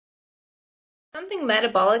Something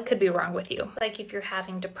metabolic could be wrong with you. Like if you're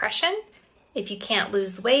having depression, if you can't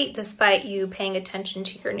lose weight despite you paying attention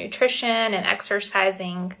to your nutrition and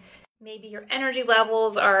exercising, maybe your energy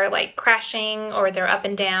levels are like crashing or they're up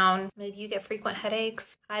and down. Maybe you get frequent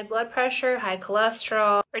headaches, high blood pressure, high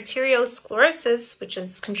cholesterol, arteriosclerosis, which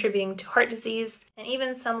is contributing to heart disease, and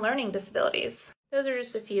even some learning disabilities. Those are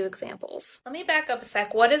just a few examples. Let me back up a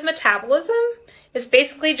sec. What is metabolism? It's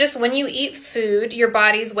basically just when you eat food, your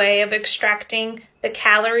body's way of extracting the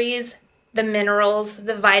calories, the minerals,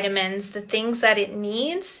 the vitamins, the things that it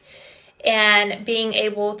needs, and being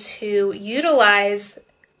able to utilize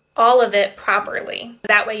all of it properly.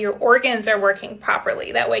 That way your organs are working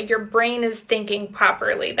properly. That way your brain is thinking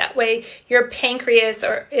properly. That way your pancreas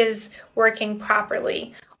is working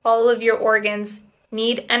properly. All of your organs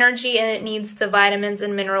need energy and it needs the vitamins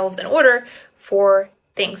and minerals in order for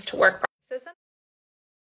things to work properly. So